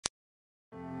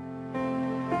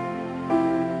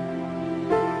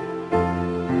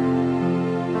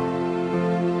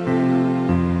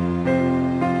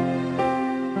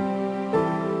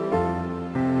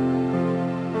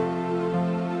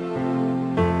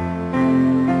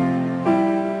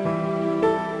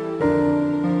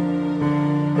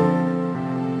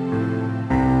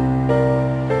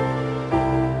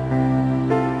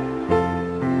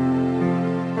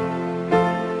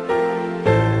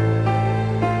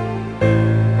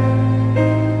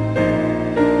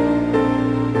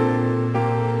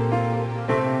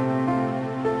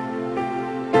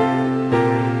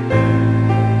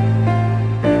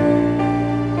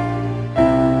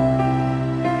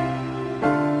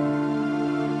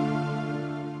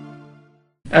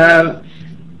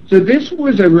So this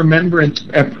was a remembrance,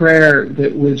 a prayer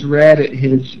that was read at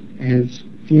his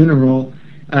funeral.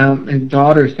 His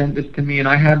daughter sent this to me, and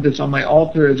I have this on my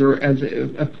altar as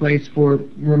a place for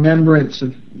remembrance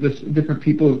of the different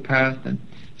people who've passed and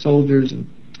soldiers.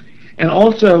 And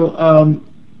also,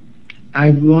 I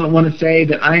want to say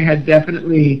that I had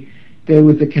definitely, there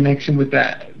was a connection with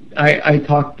that. I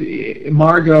talked,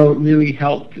 Margot really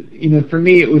helped. You know, for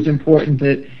me it was important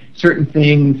that certain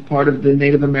things, part of the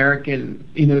Native American,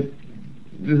 you know,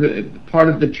 part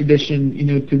of the tradition, you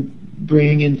know, to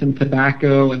bring in some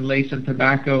tobacco and lay some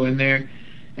tobacco in there,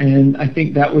 and I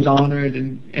think that was honored,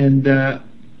 and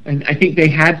I think they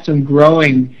had some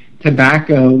growing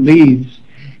tobacco leaves,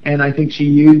 and I think she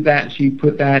used that, she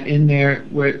put that in there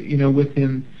where, you know, with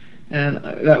him, and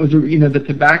that was, you know, the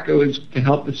tobacco is to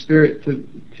help the spirit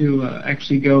to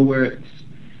actually go where it's,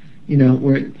 you know,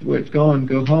 where it's going,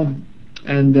 go home.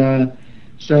 And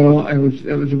so that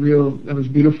was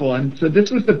beautiful. And so this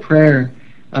was the prayer.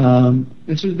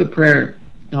 This was the prayer.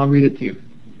 I'll read it to you.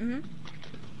 Mm-hmm.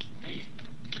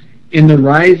 In the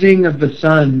rising of the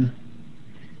sun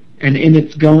and in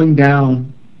its going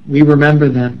down, we remember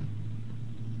them.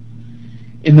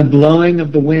 In the blowing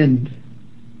of the wind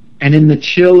and in the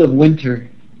chill of winter,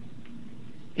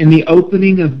 in the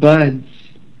opening of buds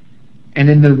and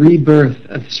in the rebirth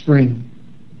of spring,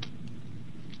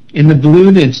 in the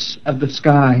blueness of the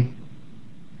sky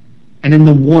and in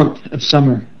the warmth of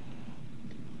summer,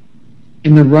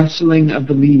 in the rustling of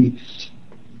the leaves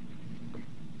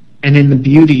and in the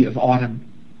beauty of autumn,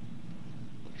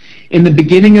 in the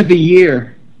beginning of the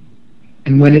year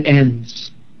and when it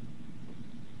ends,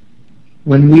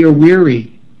 when we are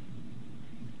weary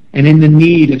and in the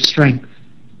need of strength,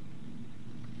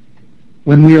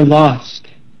 when we are lost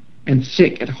and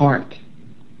sick at heart,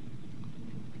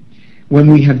 when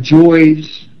we have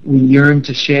joys we yearn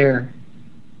to share.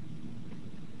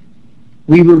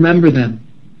 We remember them.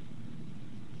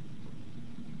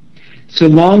 So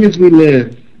long as we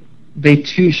live, they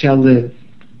too shall live,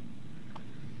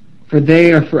 for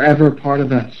they are forever a part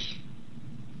of us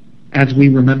as we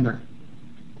remember.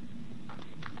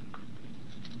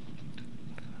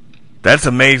 That's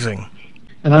amazing.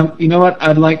 And you know what?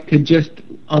 I'd like to just,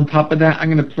 on top of that, I'm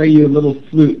going to play you a little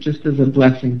flute just as a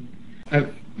blessing.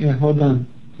 Yeah, hold on.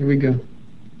 Here we go.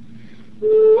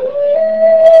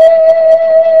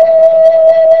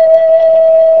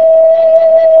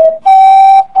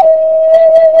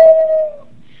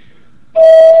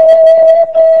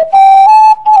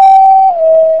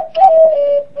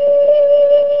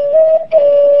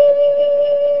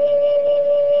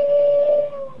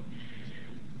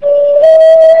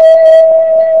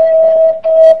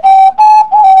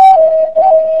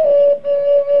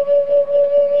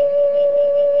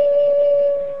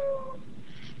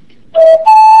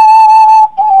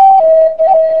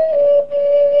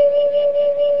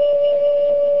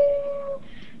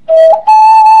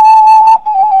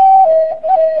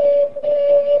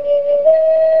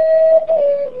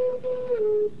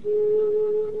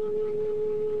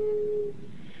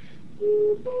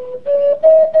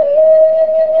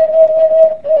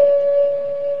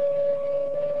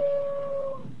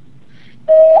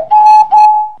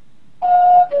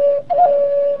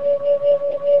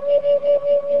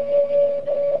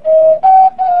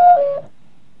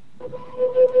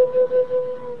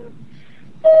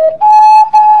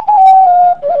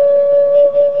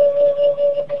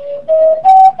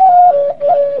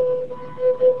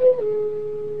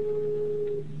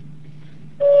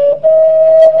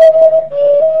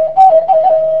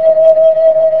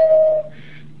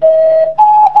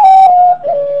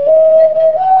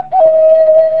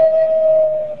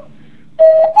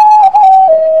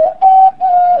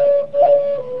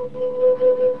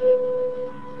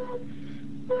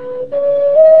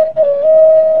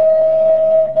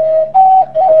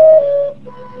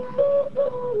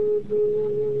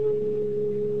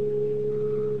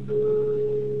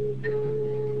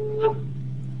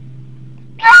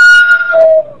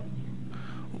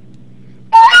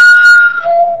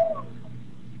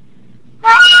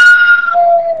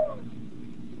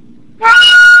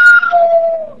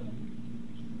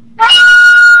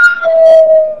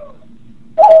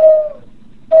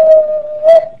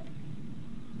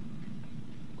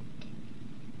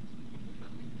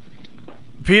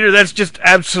 Peter, that's just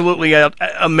absolutely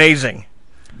amazing.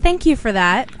 Thank you for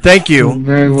that. Thank you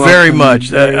very much.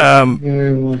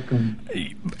 Very welcome.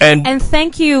 And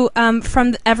thank you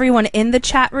from everyone in the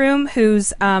chat room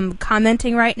who's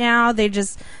commenting right now.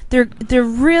 They're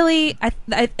really,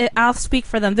 I'll speak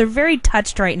for them. They're very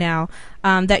touched right now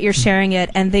that you're sharing it,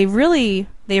 and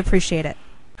they appreciate it.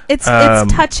 It's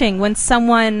touching when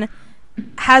someone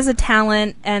has a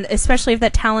talent, and especially if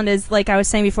that talent is, like I was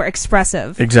saying before,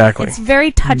 expressive. Exactly. It's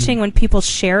very touching when people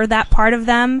share that part of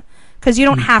them, because you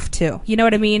don't have to. You know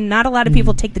what I mean? Not a lot of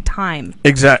people take the time.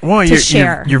 Exactly. Well, to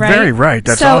share. You're right? very right.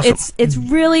 That's so awesome. So it's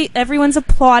really, everyone's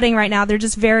applauding right now. They're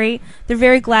very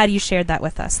glad you shared that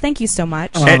with us. Thank you so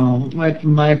much. Oh,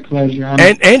 my pleasure.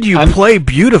 And you play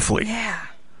beautifully.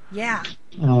 Yeah.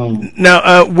 Oh.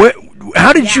 Now,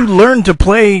 how did you learn to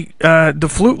play the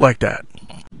flute like that?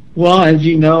 Well, as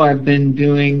you know, I've been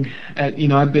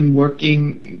I've been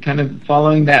working, kind of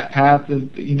following that path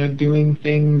of, doing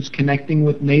things, connecting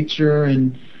with nature,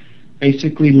 and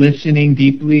basically listening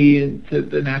deeply into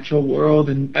the natural world.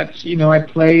 And that's, I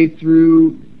play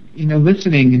through,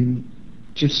 listening and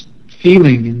just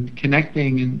feeling and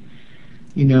connecting,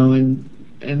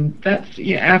 and that's,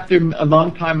 after a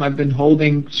long time I've been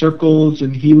holding circles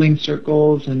and healing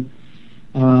circles and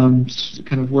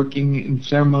kind of working in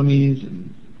ceremonies,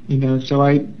 and so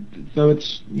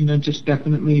it's just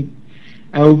definitely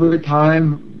over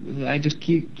time I just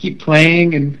keep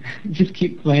playing and just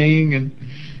keep playing, and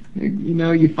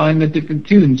you find the different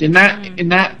tunes in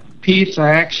that piece.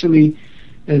 There's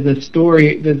a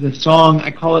song,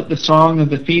 I call it the Song of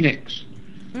the Phoenix,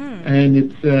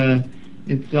 and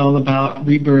it's all about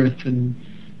rebirth and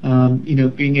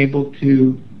being able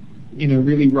to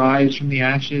really rise from the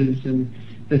ashes. And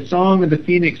the Song of the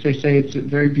Phoenix, they say it's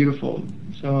very beautiful.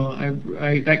 So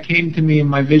that came to me in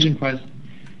my vision quest,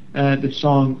 the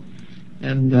song,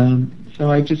 and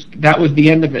so that was the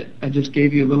end of it. I just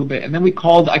gave you a little bit, and then I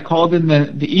called in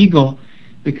the eagle,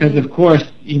 because of course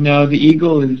the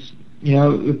eagle is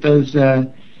with those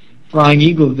flying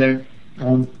eagles there,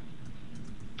 have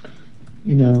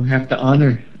to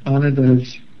honor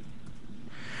those.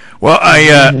 Well,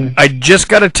 I just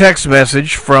got a text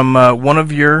message from one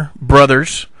of your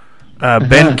brothers.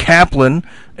 Ben Kaplan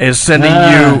is sending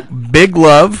you big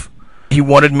love. He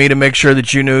wanted me to make sure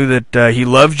that you knew that he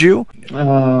loved you.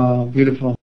 Oh,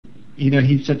 beautiful.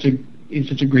 He's such a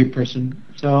great person.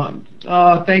 So,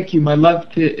 thank you. My love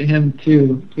to him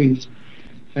too, please.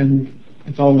 And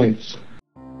as always.